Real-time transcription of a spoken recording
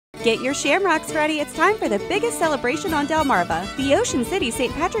Get your shamrocks ready. It's time for the biggest celebration on Delmarva. The Ocean City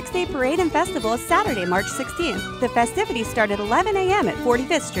St. Patrick's Day Parade and Festival is Saturday, March 16th. The festivities start at 11 a.m. at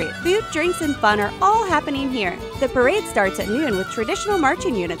 45th Street. Food, drinks, and fun are all happening here. The parade starts at noon with traditional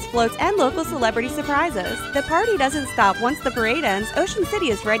marching units, floats, and local celebrity surprises. The party doesn't stop once the parade ends. Ocean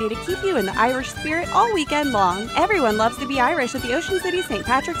City is ready to keep you in the Irish spirit all weekend long. Everyone loves to be Irish at the Ocean City St.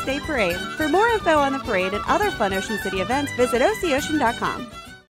 Patrick's Day Parade. For more info on the parade and other fun Ocean City events, visit OCOcean.com.